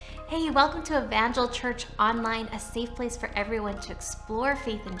Hey, welcome to Evangel Church Online, a safe place for everyone to explore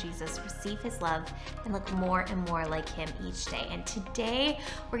faith in Jesus, receive his love, and look more and more like him each day. And today,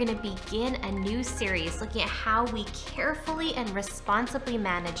 we're going to begin a new series looking at how we carefully and responsibly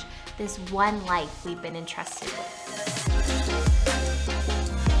manage this one life we've been entrusted with.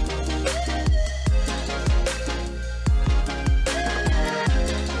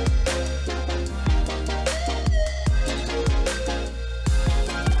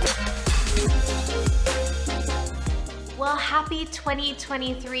 Well, happy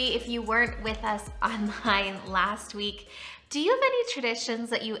 2023 if you weren't with us online last week. Do you have any traditions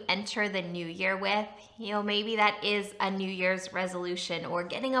that you enter the new year with? Maybe that is a New Year's resolution or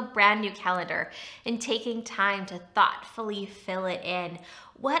getting a brand new calendar and taking time to thoughtfully fill it in.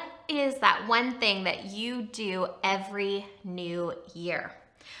 What is that one thing that you do every new year?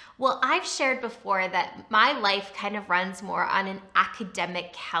 Well, I've shared before that my life kind of runs more on an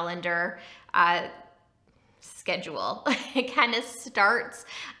academic calendar schedule. It kind of starts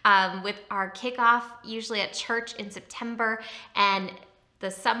with our kickoff, usually at church in September, and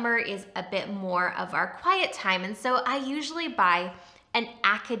the summer is a bit more of our quiet time. And so I usually buy an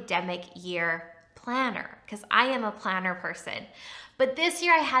academic year planner because I am a planner person. But this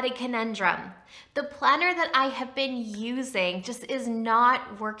year I had a conundrum. The planner that I have been using just is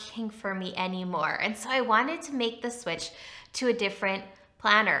not working for me anymore. And so I wanted to make the switch to a different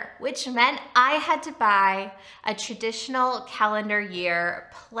planner, which meant I had to buy a traditional calendar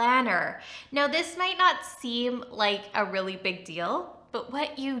year planner. Now, this might not seem like a really big deal, but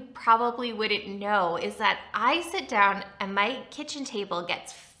what you probably wouldn't know is that I sit down and my kitchen table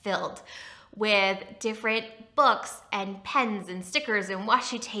gets filled with different books and pens and stickers and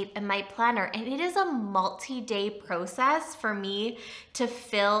washi tape and my planner. And it is a multi-day process for me to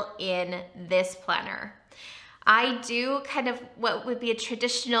fill in this planner. I do kind of what would be a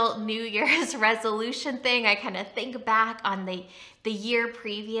traditional New Year's resolution thing. I kind of think back on the year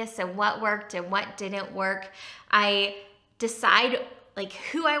previous and what worked and what didn't work. I decide like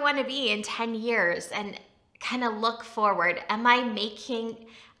who I want to be in 10 years and kind of look forward. Am I making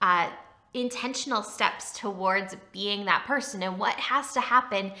intentional steps towards being that person, and what has to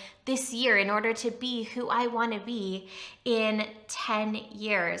happen this year in order to be who I want to be in 10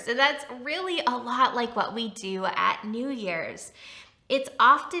 years. And that's really a lot like what we do at New Year's. It's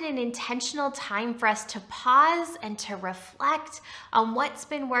often an intentional time for us to pause and to reflect on what's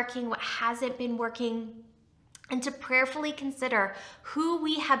been working, what hasn't been working, and to prayerfully consider who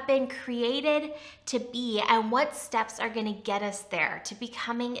we have been created to be and what steps are going to get us there to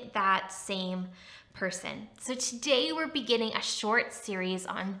becoming that same person. So today we're beginning a short series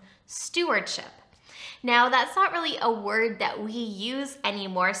on stewardship. Now, that's not really a word that we use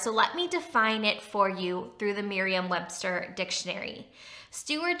anymore, so let me define it for you through the Merriam-Webster dictionary.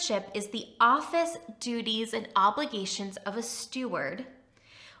 Stewardship is the office, duties, and obligations of a steward,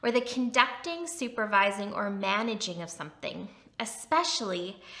 or the conducting, supervising, or managing of something,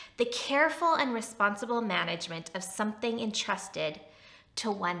 especially the careful and responsible management of something entrusted to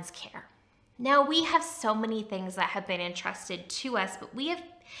one's care. Now, we have so many things that have been entrusted to us, but we have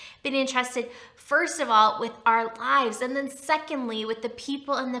been entrusted, first of all, with our lives, and then secondly, with the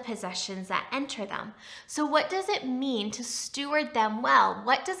people and the possessions that enter them. So what does it mean to steward them well?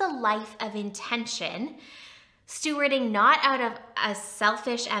 What does a life of intention, stewarding not out of a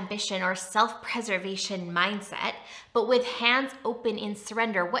selfish ambition or self-preservation mindset, but with hands open in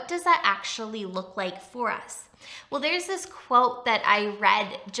surrender, what does that actually look like for us? Well, there's this quote that I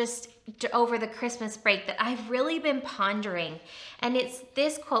read just over the Christmas break that I've really been pondering, and it's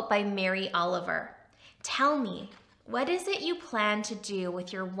this quote by Mary Oliver. "Tell me, what is it you plan to do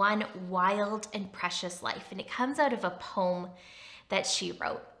with your one wild and precious life?" And it comes out of a poem that she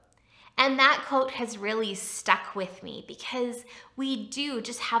wrote. And that quote has really stuck with me because we do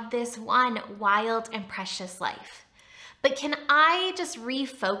just have this one wild and precious life. But can I just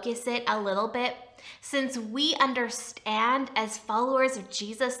refocus it a little bit? Since we understand as followers of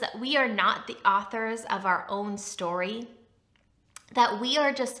Jesus that we are not the authors of our own story, that we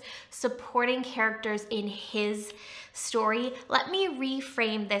are just supporting characters in his story, let me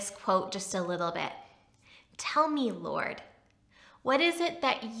reframe this quote just a little bit. Tell me, Lord, what is it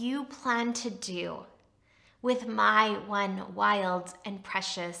that you plan to do with my one wild and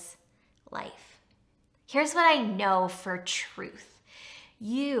precious life? Here's what I know for truth.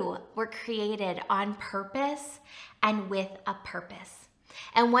 You were created on purpose and with a purpose.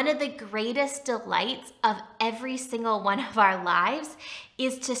 And one of the greatest delights of every single one of our lives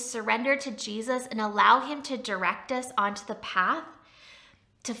is to surrender to Jesus and allow him to direct us onto the path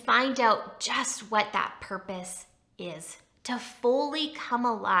to find out just what that purpose is to fully come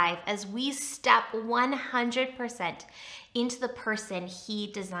alive as we step 100% into the person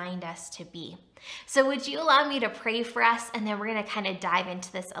He designed us to be. So would you allow me to pray for us, and then we're going to kind of dive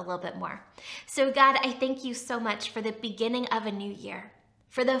into this a little bit more. So God, I thank you so much for the beginning of a new year,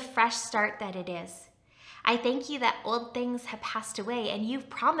 for the fresh start that it is. I thank you that old things have passed away, and you've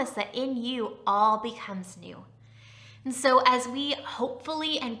promised that in you all becomes new. And so as we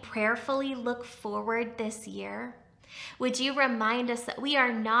hopefully and prayerfully look forward this year, would you remind us that we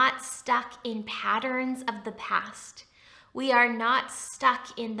are not stuck in patterns of the past. We are not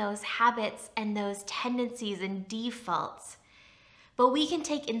stuck in those habits and those tendencies and defaults, but we can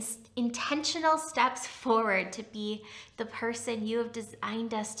take intentional steps forward to be the person you have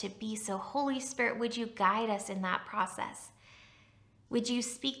designed us to be. So Holy Spirit, would you guide us in that process? Would you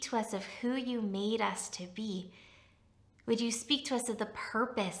speak to us of who you made us to be? Would you speak to us of the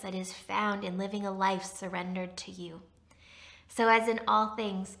purpose that is found in living a life surrendered to you? So as in all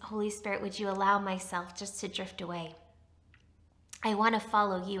things, Holy Spirit, would you allow myself just to drift away? I want to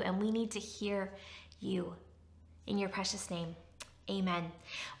follow you, and we need to hear you. In your precious name, amen.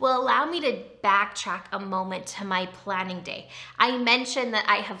 Well, allow me to backtrack a moment to my planning day. I mentioned that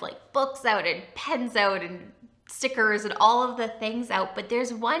I have books out and pens out and stickers and all of the things out, but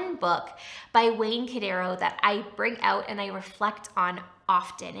there's one book by Wayne Cadero that I bring out and I reflect on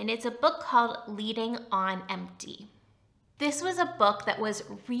often, and it's a book called Leading on Empty. This was a book that was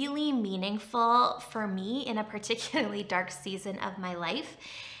really meaningful for me in a particularly dark season of my life,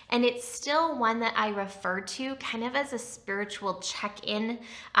 and it's still one that I refer to kind of as a spiritual check-in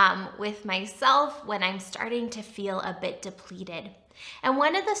with myself when I'm starting to feel a bit depleted. And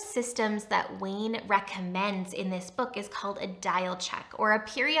one of the systems that Wayne recommends in this book is called a dial check, or a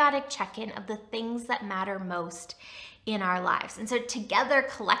periodic check-in of the things that matter most in our lives. And so together,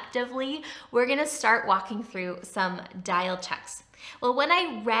 collectively, we're gonna start walking through some dial checks. Well, when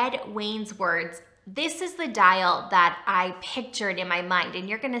I read Wayne's words, this is the dial that I pictured in my mind, and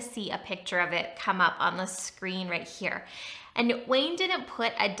you're gonna see a picture of it come up on the screen right here. And Wayne didn't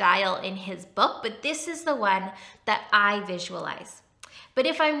put a dial in his book, but this is the one that I visualize. But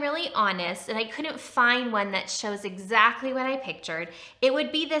if I'm really honest, and I couldn't find one that shows exactly what I pictured, it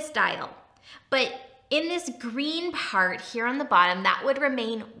would be this dial. But in this green part here on the bottom, that would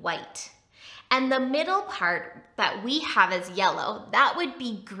remain white. And the middle part that we have as yellow, that would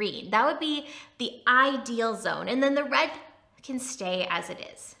be green. That would be the ideal zone. And then the red can stay as it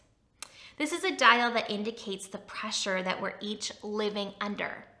is. This is a dial that indicates the pressure that we're each living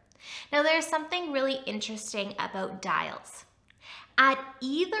under. Now, there's something really interesting about dials. At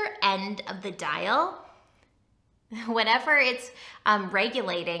either end of the dial, whatever it's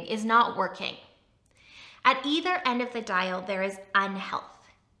regulating is not working. At either end of the dial, there is unhealth.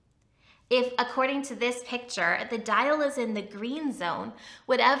 If, according to this picture, the dial is in the green zone,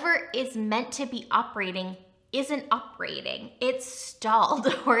 whatever is meant to be operating isn't operating. It's stalled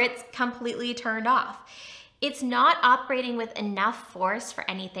or it's completely turned off. It's not operating with enough force for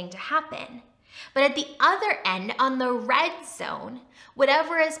anything to happen. But at the other end, on the red zone,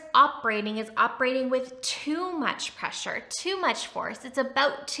 whatever is operating with too much pressure, too much force. It's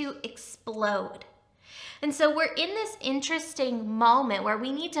about to explode. And so we're in this interesting moment where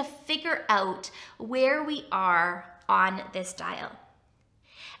we need to figure out where we are on this dial.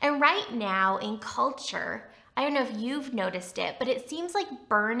 And right now in culture, I don't know if you've noticed it, but it seems like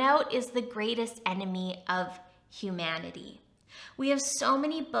burnout is the greatest enemy of humanity. We have so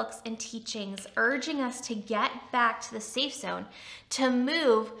many books and teachings urging us to get back to the safe zone, to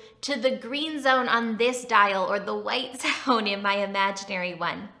move to the green zone on this dial or the white zone in my imaginary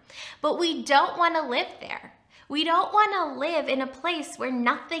one. But we don't want to live there. We don't want to live in a place where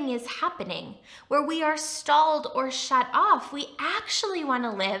nothing is happening, where we are stalled or shut off. We actually want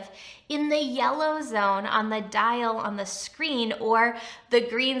to live in the yellow zone on the dial on the screen, or the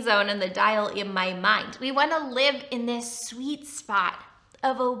green zone on the dial in my mind. We want to live in this sweet spot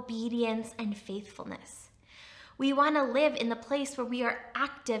of obedience and faithfulness. We want to live in the place where we are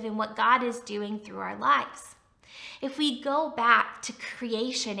active in what God is doing through our lives. If we go back to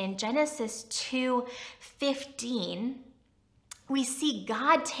creation in Genesis 2:15, we see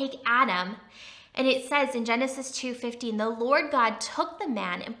God take Adam, and it says in Genesis 2:15, the Lord God took the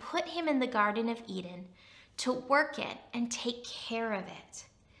man and put him in the Garden of Eden to work it and take care of it.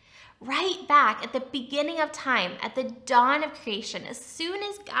 Right back at the beginning of time, at the dawn of creation, as soon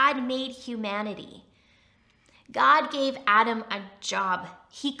as God made humanity, God gave Adam a job.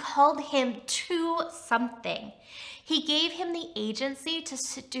 He called him to something. He gave him the agency to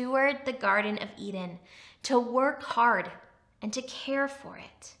steward the Garden of Eden, to work hard and to care for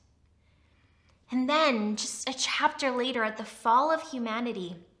it. And then just a chapter later, at the fall of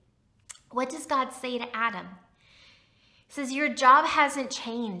humanity, what does God say to Adam? He says, your job hasn't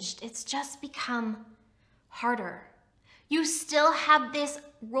changed. It's just become harder. You still have this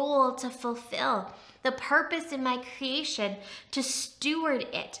role to fulfill. The purpose in my creation, to steward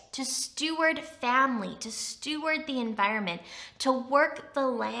it, to steward family, to steward the environment, to work the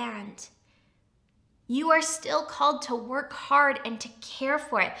land. You are still called to work hard and to care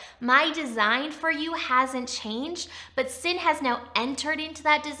for it. My design for you hasn't changed, but sin has now entered into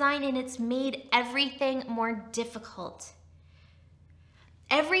that design and it's made everything more difficult.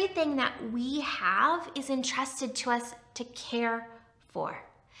 Everything that we have is entrusted to us to care for,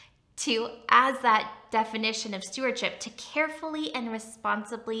 to, as that definition of stewardship, to carefully and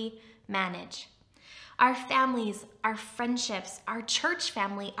responsibly manage. Our families, our friendships, our church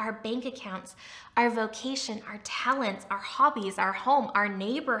family, our bank accounts, our vocation, our talents, our hobbies, our home, our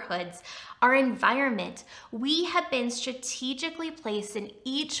neighborhoods, our environment. We have been strategically placed in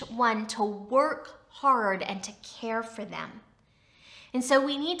each one to work hard and to care for them. And so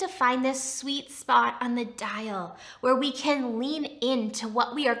we need to find this sweet spot on the dial where we can lean into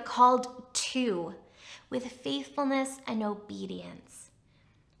what we are called to with faithfulness and obedience,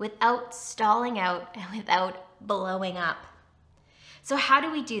 without stalling out and without blowing up. So how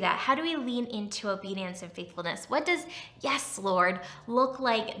do we do that? How do we lean into obedience and faithfulness? What does yes, Lord, look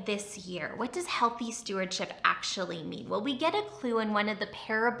like this year? What does healthy stewardship actually mean? Well, we get a clue in one of the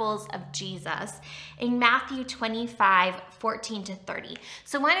parables of Jesus in Matthew 25:14-30.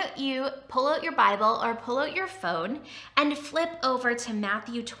 So why don't you pull out your Bible or pull out your phone and flip over to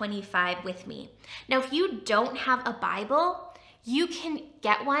Matthew 25 with me. Now, if you don't have a Bible, you can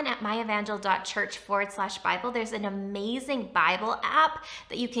get one at myevangel.church/Bible. There's an amazing Bible app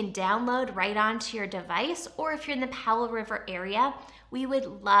that you can download right onto your device. Or if you're in the Powell River area, we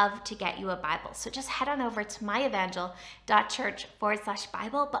would love to get you a Bible. So just head on over to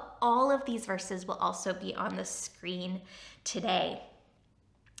myevangel.church/Bible. But all of these verses will also be on the screen today.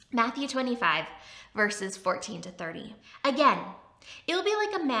 Matthew 25, verses 14-30. Again, it will be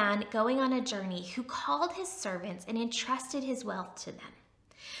like a man going on a journey who called his servants and entrusted his wealth to them.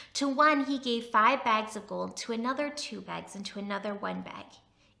 To one he gave 5 bags of gold, to another 2 bags, and to another 1 bag,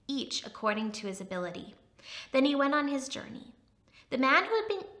 each according to his ability. Then he went on his journey. The man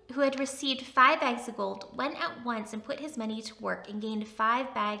who had received 5 bags of gold went at once and put his money to work and gained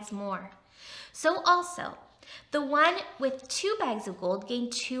 5 bags more. So also, the one with 2 bags of gold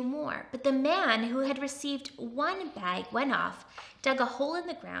gained 2 more. But the man who had received 1 bag went off, dug a hole in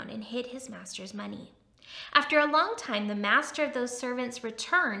the ground, and hid his master's money. After a long time, the master of those servants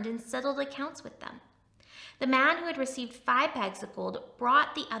returned and settled accounts with them. The man who had received 5 bags of gold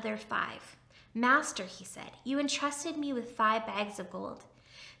brought the other 5. Master, he said, you entrusted me with 5 bags of gold.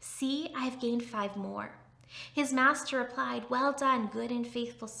 See, I have gained 5 more. His master replied, well done, good and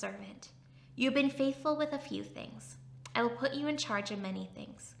faithful servant. You've been faithful with a few things. I will put you in charge of many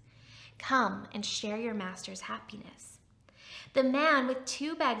things. Come and share your master's happiness. The man with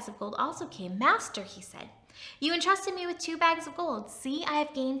 2 bags of gold also came. Master, he said, you entrusted me with 2 bags of gold. See, I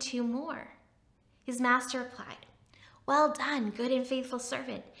have gained 2 more. His master replied, well done, good and faithful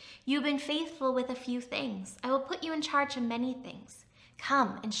servant. You've been faithful with a few things. I will put you in charge of many things.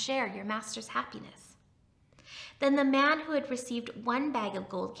 Come and share your master's happiness. Then the man who had received 1 bag of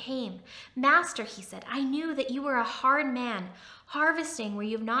gold came. Master, he said, I knew that you were a hard man, harvesting where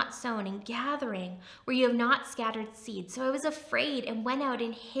you have not sown and gathering where you have not scattered seed. So I was afraid and went out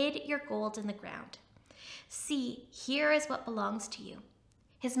and hid your gold in the ground. See, here is what belongs to you.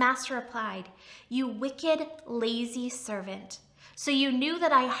 His master replied, you wicked, lazy servant. So you knew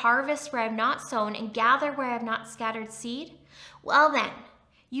that I harvest where I have not sown and gather where I have not scattered seed? Well then,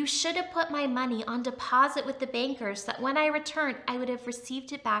 you should have put my money on deposit with the bankers, so that when I returned, I would have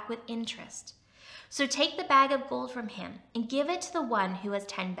received it back with interest. So take the bag of gold from him and give it to the one who has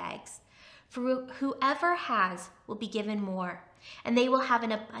 10 bags. For whoever has will be given more, and they will have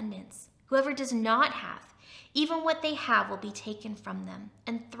an abundance. Whoever does not have, even what they have will be taken from them.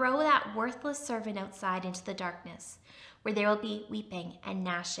 And throw that worthless servant outside into the darkness, where there will be weeping and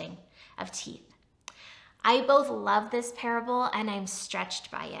gnashing of teeth. I both love this parable and I'm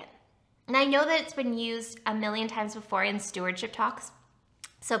stretched by it. And I know that it's been used a million times before in stewardship talks,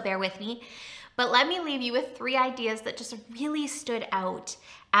 so bear with me. But let me leave you with 3 ideas that just really stood out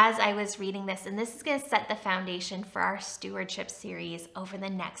as I was reading this. And this is going to set the foundation for our stewardship series over the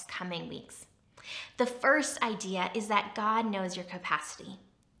next coming weeks. The first idea is that God knows your capacity.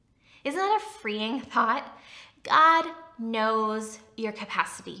 Isn't that a freeing thought? God knows your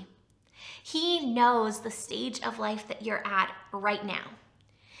capacity. He knows the stage of life that you're at right now.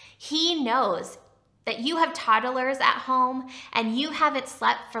 He knows that you have toddlers at home and you haven't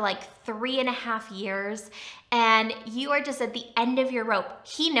slept for like 3.5 years and you are just at the end of your rope.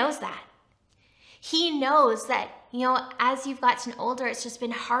 He knows that. He knows that, as you've gotten older, it's just been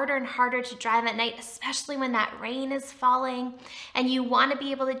harder and harder to drive at night, especially when that rain is falling and you want to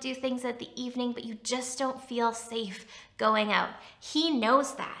be able to do things at the evening, but you just don't feel safe going out. He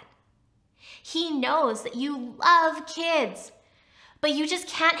knows that. He knows that you love kids, but you just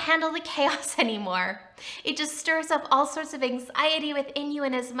can't handle the chaos anymore. It just stirs up all sorts of anxiety within you,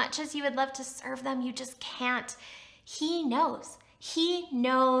 and as much as you would love to serve them, you just can't. He knows. He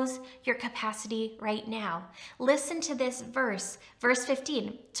knows your capacity right now. Listen to this verse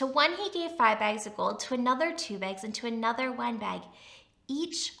 15. To one he gave 5 bags of gold, to another 2 bags, and to another 1 bag,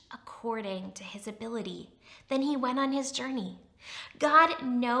 each according to his ability. Then he went on his journey. God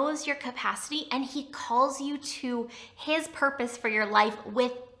knows your capacity and he calls you to his purpose for your life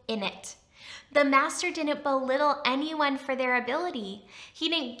within it. The master didn't belittle anyone for their ability. He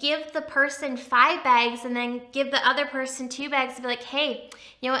didn't give the person 5 bags and then give the other person 2 bags and be like, hey,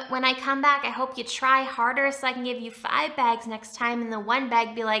 you know what, when I come back, I hope you try harder so I can give you 5 bags next time. And the 1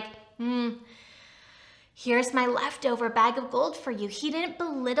 bag be like, here's my leftover bag of gold for you. He didn't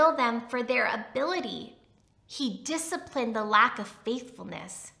belittle them for their ability. He disciplined the lack of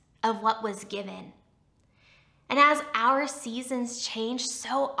faithfulness of what was given. And as our seasons change,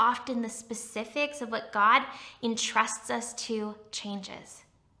 so often the specifics of what God entrusts us to changes.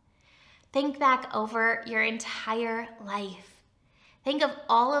 Think back over your entire life. Think of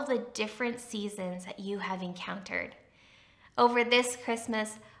all of the different seasons that you have encountered. Over this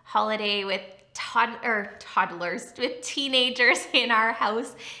Christmas holiday with toddlers, with teenagers in our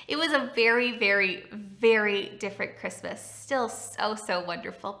house, it was a very, very, very different Christmas. Still so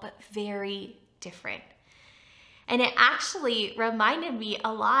wonderful, but very different. And it actually reminded me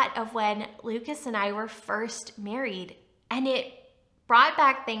a lot of when Lucas and I were first married. And it brought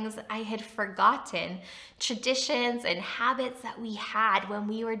back things I had forgotten, traditions and habits that we had when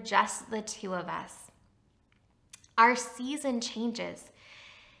we were just the two of us. Our season changes.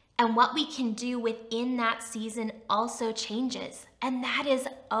 And what we can do within that season also changes. And that is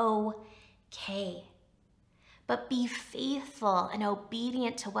okay. But be faithful and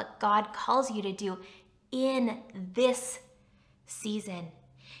obedient to what God calls you to do in this season.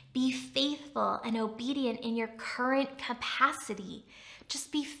 Be faithful and obedient in your current capacity.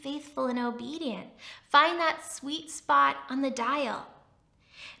 Just be faithful and obedient. Find that sweet spot on the dial.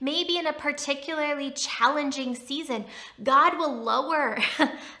 Maybe in a particularly challenging season, God will lower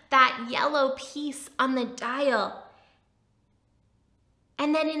that yellow piece on the dial.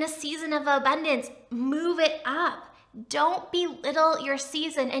 And then in a season of abundance, move it up. Don't belittle your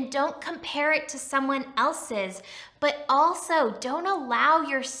season and don't compare it to someone else's, but also don't allow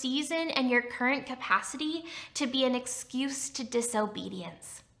your season and your current capacity to be an excuse to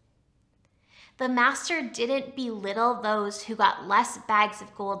disobedience. The master didn't belittle those who got less bags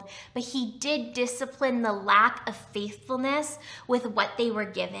of gold, but he did discipline the lack of faithfulness with what they were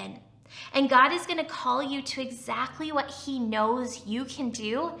given. And God is going to call you to exactly what he knows you can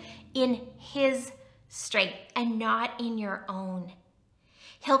do in his strength and not in your own.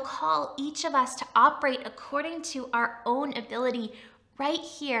 He'll call each of us to operate according to our own ability right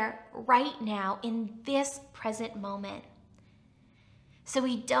here, right now, in this present moment. So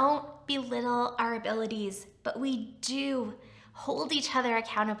we don't belittle our abilities, but we do hold each other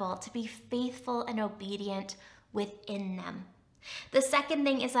accountable to be faithful and obedient within them. The second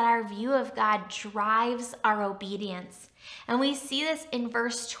thing is that our view of God drives our obedience. And we see this in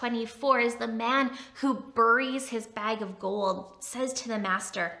verse 24 as the man who buries his bag of gold says to the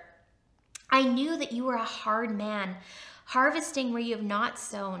master, I knew that you were a hard man, harvesting where you have not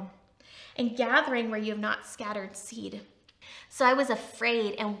sown and gathering where you have not scattered seed. So I was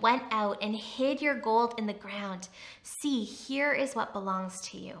afraid and went out and hid your gold in the ground. See, here is what belongs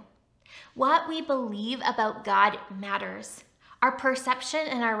to you. What we believe about God matters. Our perception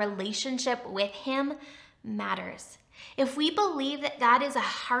and our relationship with him matters. If we believe that God is a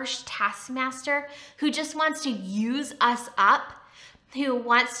harsh taskmaster who just wants to use us up, who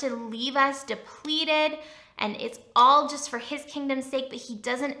wants to leave us depleted, and it's all just for his kingdom's sake, but he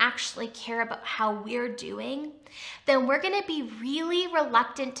doesn't actually care about how we're doing, then we're going to be really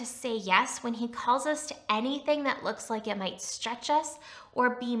reluctant to say yes when he calls us to anything that looks like it might stretch us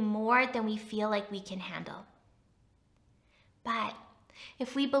or be more than we feel like we can handle. But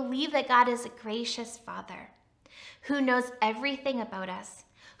if we believe that God is a gracious Father who knows everything about us,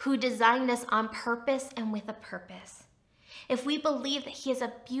 who designed us on purpose and with a purpose, if we believe that He has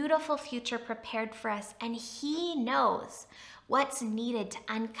a beautiful future prepared for us and He knows what's needed to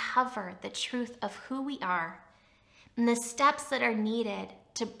uncover the truth of who we are and the steps that are needed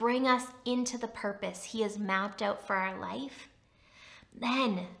to bring us into the purpose He has mapped out for our life,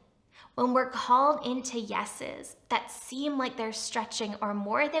 then when we're called into yeses that seem like they're stretching or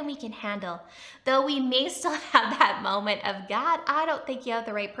more than we can handle, though we may still have that moment of, God, I don't think you have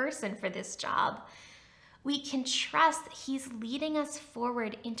the right person for this job, we can trust that He's leading us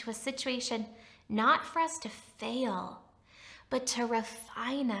forward into a situation not for us to fail, but to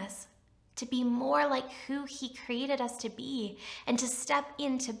refine us, to be more like who He created us to be, and to step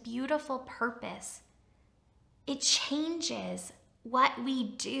into beautiful purpose. It changes what we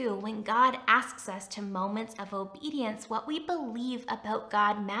do when God asks us to moments of obedience. What we believe about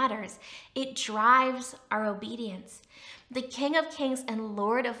God matters. It drives our obedience. The King of Kings and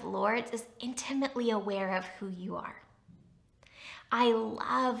Lord of Lords is intimately aware of who you are. I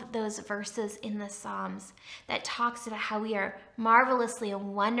love those verses in the Psalms that talks about how we are marvelously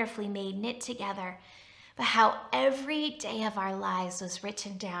and wonderfully made, knit together, but how every day of our lives was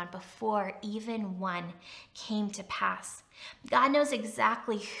written down before even one came to pass. God knows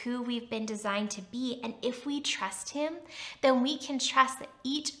exactly who we've been designed to be, and if we trust Him, then we can trust that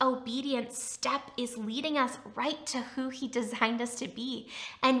each obedient step is leading us right to who He designed us to be,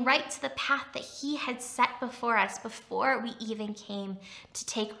 and right to the path that He had set before us before we even came to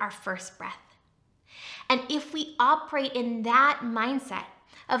take our first breath. And if we operate in that mindset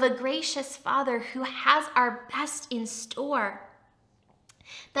of a gracious Father who has our best in store,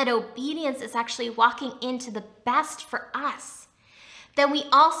 that obedience is actually walking into the best for us, then we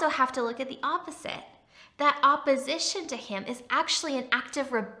also have to look at the opposite. That opposition to Him is actually an act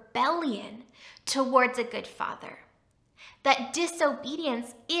of rebellion towards a good Father. That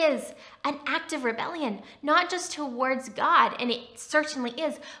disobedience is an act of rebellion, not just towards God, and it certainly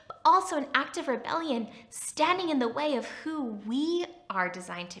is, but also an act of rebellion standing in the way of who we are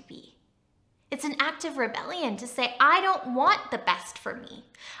designed to be. It's an act of rebellion to say, I don't want the best for me.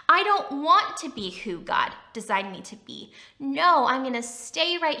 I don't want to be who God designed me to be. No, I'm going to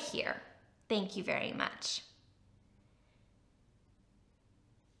stay right here. Thank you very much.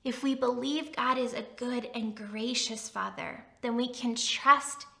 If we believe God is a good and gracious Father, then we can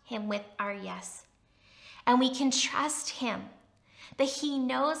trust Him with our yes. And we can trust Him that He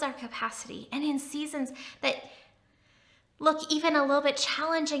knows our capacity. And in seasons that look even a little bit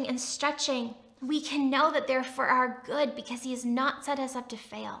challenging and stretching, we can know that they're for our good because He has not set us up to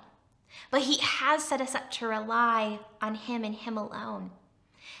fail. But He has set us up to rely on Him and Him alone.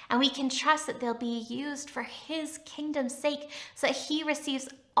 And we can trust that they'll be used for His kingdom's sake so that He receives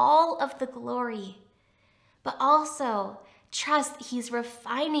all of the glory. But also trust that He's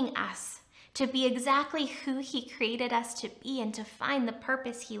refining us to be exactly who He created us to be and to find the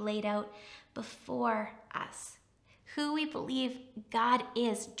purpose He laid out before us. Who we believe God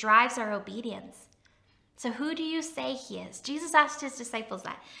is drives our obedience. So who do you say He is? Jesus asked His disciples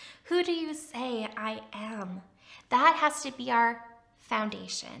that. Who do you say I am? That has to be our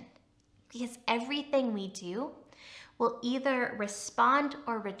foundation, because everything we do will either respond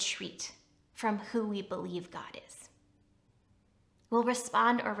or retreat from who we believe God is. We'll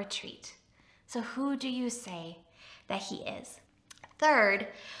respond or retreat. So who do you say that He is? Third,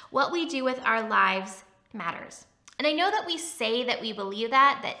 what we do with our lives matters. And I know that we say that we believe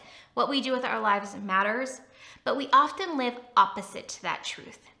that what we do with our lives matters, but we often live opposite to that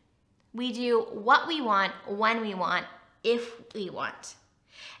truth. We do what we want, when we want, if we want.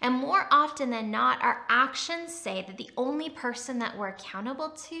 And more often than not, our actions say that the only person that we're accountable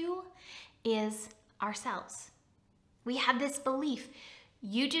to is ourselves. We have this belief,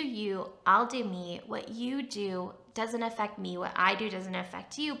 you do you, I'll do me. What you do doesn't affect me. What I do doesn't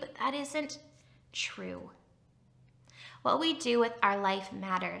affect you, but that isn't true. What we do with our life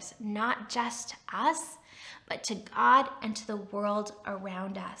matters, not just to us, but to God and to the world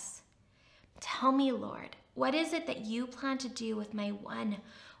around us. Tell me, Lord, what is it that you plan to do with my one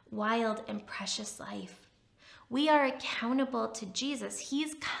wild and precious life? We are accountable to Jesus.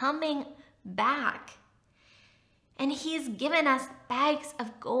 He's coming back. And He's given us bags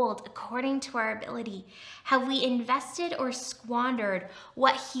of gold according to our ability. Have we invested or squandered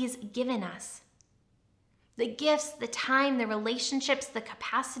what He's given us? The gifts, the time, the relationships, the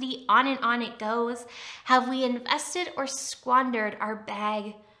capacity, on and on it goes. Have we invested or squandered our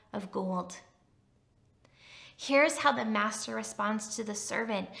bag of gold? Here's how the master responds to the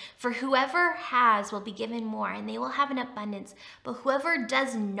servant. For whoever has will be given more, and they will have an abundance. But whoever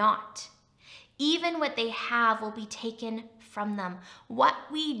does not, even what they have will be taken from them. What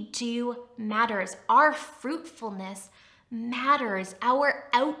we do matters. Our fruitfulness matters. Our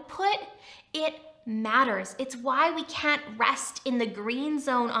output, it matters. It's why we can't rest in the green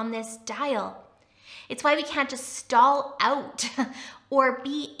zone on this dial. It's why we can't just stall out or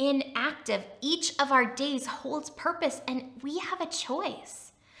be inactive. Each of our days holds purpose, and we have a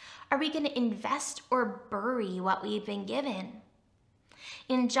choice. Are we going to invest or bury what we've been given?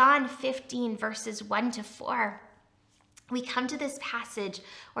 In John 15, verses 1-4, we come to this passage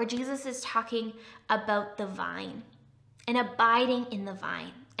where Jesus is talking about the vine and abiding in the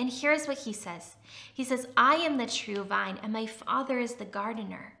vine. And here's what he says. He says, I am the true vine, and my Father is the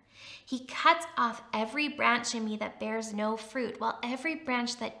gardener. He cuts off every branch in me that bears no fruit, while every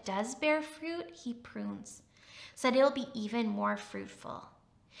branch that does bear fruit, he prunes, so that it'll be even more fruitful.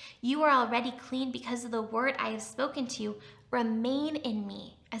 You are already clean because of the word I have spoken to you. Remain in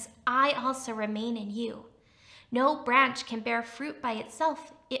me, as I also remain in you. No branch can bear fruit by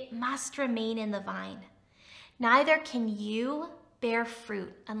itself. It must remain in the vine. Neither can you bear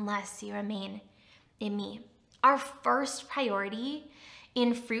fruit unless you remain in me. Our first priority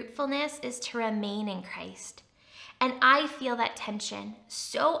in fruitfulness is to remain in Christ. And I feel that tension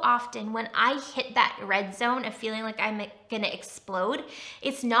so often when I hit that red zone of feeling like I'm going to explode.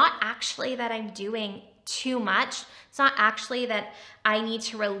 It's not actually that I'm doing too much. It's not actually that I need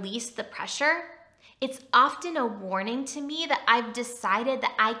to release the pressure. It's often a warning to me that I've decided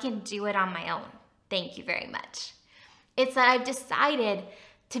that I can do it on my own. Thank you very much. It's that I've decided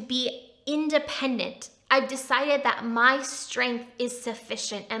to be independent. I've decided that my strength is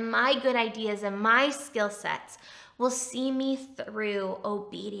sufficient and my good ideas and my skill sets will see me through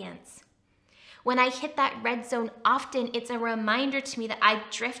obedience. When I hit that red zone, often it's a reminder to me that I've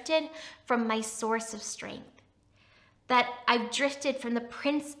drifted from my source of strength, that I've drifted from the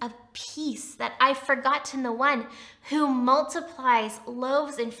Prince of Peace, that I've forgotten the one who multiplies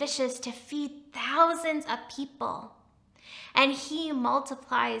loaves and fishes to feed thousands of people. And he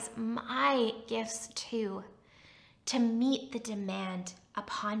multiplies my gifts too, to meet the demand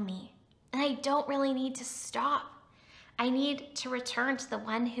upon me. And I don't really need to stop. I need to return to the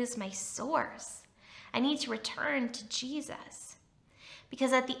one who's my source. I need to return to Jesus.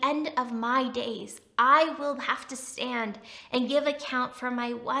 Because at the end of my days, I will have to stand and give account for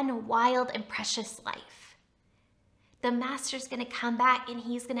my one wild and precious life. The master's going to come back and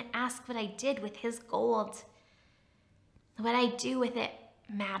he's going to ask what I did with his gold. What I do with it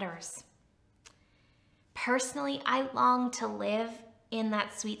matters. Personally, I long to live in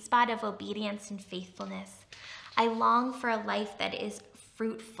that sweet spot of obedience and faithfulness. I long for a life that is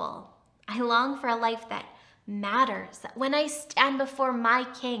fruitful. I long for a life that matters. That when I stand before my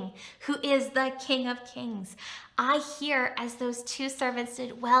King, who is the King of Kings, I hear as those two servants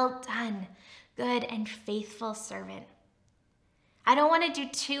did, well done, good and faithful servant. I don't want to do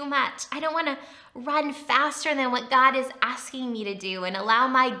too much. I don't want to run faster than what God is asking me to do and allow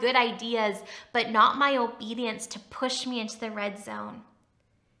my good ideas, but not my obedience to push me into the red zone.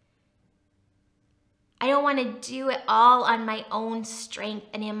 I don't want to do it all on my own strength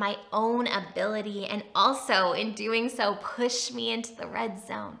and in my own ability, and also in doing so push me into the red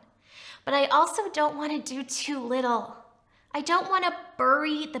zone. But I also don't want to do too little. I don't want to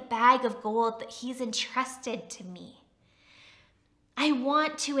bury the bag of gold that he's entrusted to me. I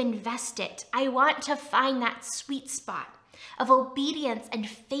want to invest it. I want to find that sweet spot of obedience and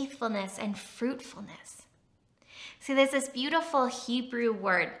faithfulness and fruitfulness. See, there's this beautiful Hebrew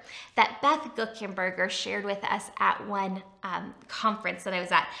word that Beth Guckenberger shared with us at one conference that I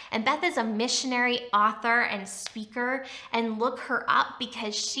was at. And Beth is a missionary, author, and speaker. And look her up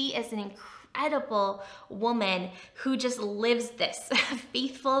because she is an incredible woman who just lives this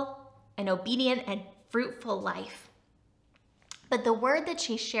faithful and obedient and fruitful life. But the word that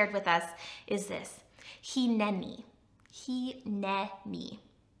she shared with us is this, hineni, hineni.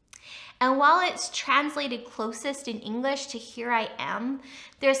 And while it's translated closest in English to here I am,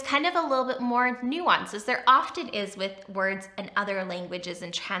 there's kind of a little bit more nuance, as there often is with words in other languages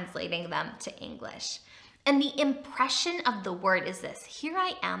and translating them to English. And the impression of the word is this, here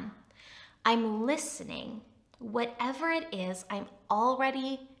I am, I'm listening, whatever it is, I'm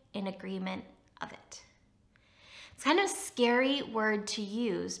already in agreement of it. It's kind of a scary word to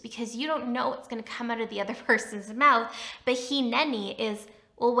use because you don't know what's going to come out of the other person's mouth. But hineni is,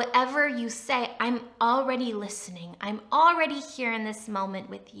 well, whatever you say, I'm already listening. I'm already here in this moment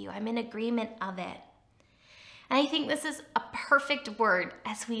with you. I'm in agreement of it. And I think this is a perfect word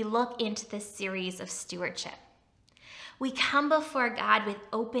as we look into this series of stewardship. We come before God with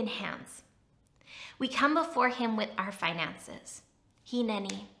open hands. We come before him with our finances.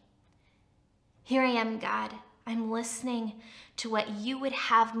 Hineni. Here I am, God. I'm listening to what you would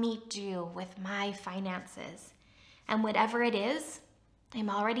have me do with my finances. And whatever it is, I'm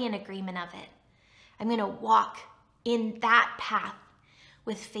already in agreement of it. I'm going to walk in that path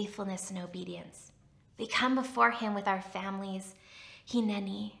with faithfulness and obedience. We come before him with our families.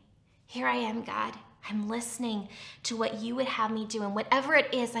 Hineni, here I am, God. I'm listening to what you would have me do. And whatever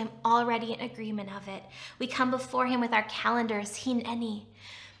it is, I'm already in agreement of it. We come before him with our calendars. Hineni,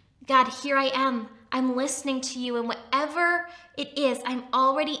 God, here I am. I'm listening to you. And whatever it is, I'm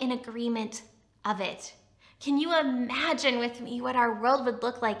already in agreement of it. Can you imagine with me what our world would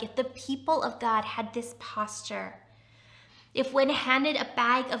look like if the people of God had this posture? If when handed a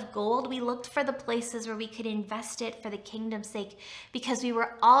bag of gold, we looked for the places where we could invest it for the kingdom's sake because we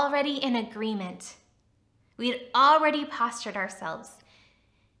were already in agreement. We had already postured ourselves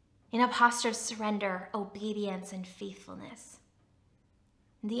in a posture of surrender, obedience, and faithfulness.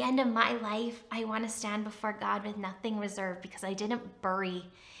 At the end of my life, I want to stand before God with nothing reserved because I didn't bury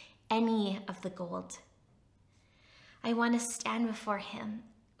any of the gold. I want to stand before him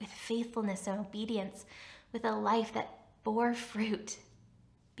with faithfulness and obedience, with a life that bore fruit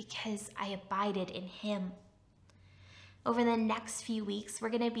because I abided in him. Over the next few weeks, we're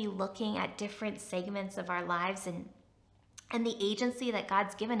going to be looking at different segments of our lives and the agency that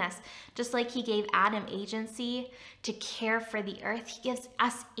God's given us. Just like he gave Adam agency to care for the earth, he gives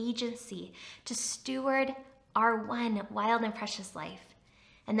us agency to steward our one wild and precious life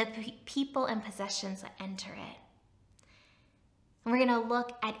and the people and possessions that enter it. And we're going to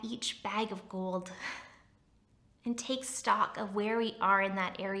look at each bag of gold and take stock of where we are in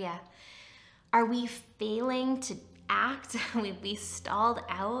that area. Are we failing to act? We stalled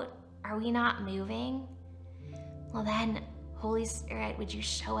out? Are we not moving? Well then, Holy Spirit, would you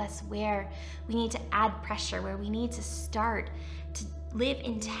show us where we need to add pressure, where we need to start to live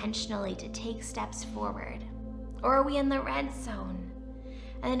intentionally, to take steps forward? Or are we in the red zone?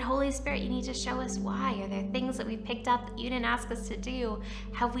 And then Holy Spirit, you need to show us why. Are there things that we picked up that you didn't ask us to do?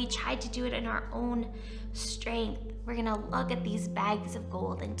 Have we tried to do it in our own strength? We're going to look at these bags of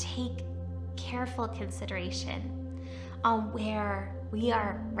gold and take careful consideration on where we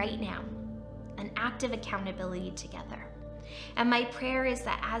are right now, an active accountability together. And my prayer is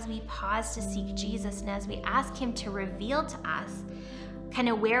that as we pause to seek Jesus and as we ask him to reveal to us kind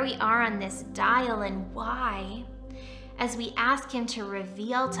of where we are on this dial and why, as we ask him to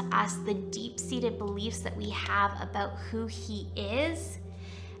reveal to us the deep-seated beliefs that we have about who he is,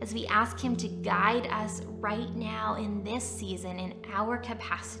 as we ask him to guide us right now in this season in our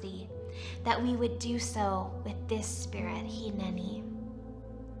capacity, that we would do so with this spirit, Hineni.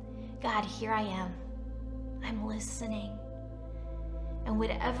 God, here I am. I'm listening. And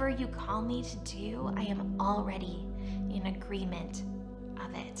whatever you call me to do, I am already in agreement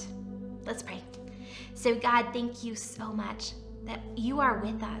of it. Let's pray. So God, thank you so much that you are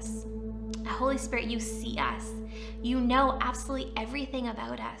with us. Holy Spirit, you see us. You know absolutely everything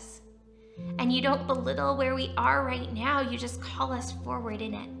about us. And you don't belittle where we are right now. You just call us forward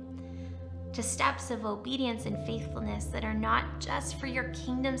in it to steps of obedience and faithfulness that are not just for your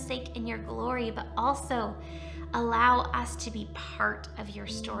kingdom's sake and your glory, but also allow us to be part of your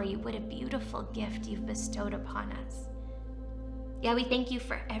story. What a beautiful gift you've bestowed upon us. Yeah, we thank you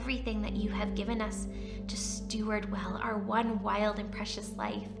for everything that you have given us to steward well, our one wild and precious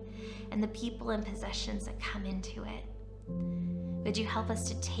life, and the people and possessions that come into it. Would you help us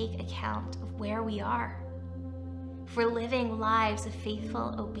to take account of where we are, if we're living lives of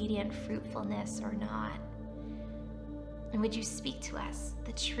faithful, obedient fruitfulness or not? And would you speak to us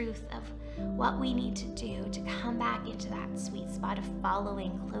the truth of what we need to do to come back into that sweet spot of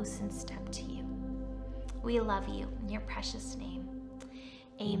following close in step to you? We love you in your precious name.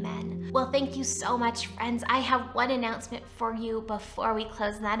 Amen. Well, thank you so much, friends. I have one announcement for you before we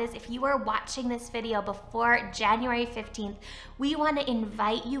close, and that is if you are watching this video before January 15th, we want to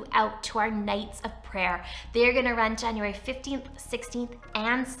invite you out to our nights of prayer. They're going to run January 15th, 16th,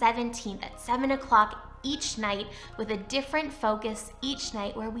 and 17th at 7 o'clock each night with a different focus each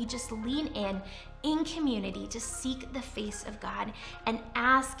night where we just lean in community to seek the face of God and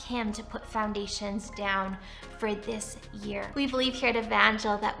ask him to put foundations down for this year. We believe here at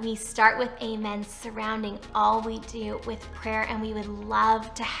Evangel that we start with amen, surrounding all we do with prayer, and we would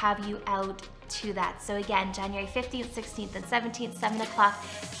love to have you out to that. So again, January 15th, 16th, and 17th, 7 o'clock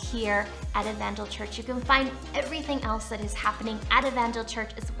here at Evangel Church. You can find everything else that is happening at Evangel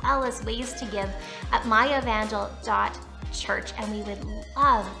Church as well as ways to give at myevangel.church, and we would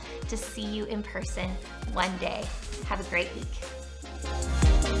love to see you in person one day. Have a great week.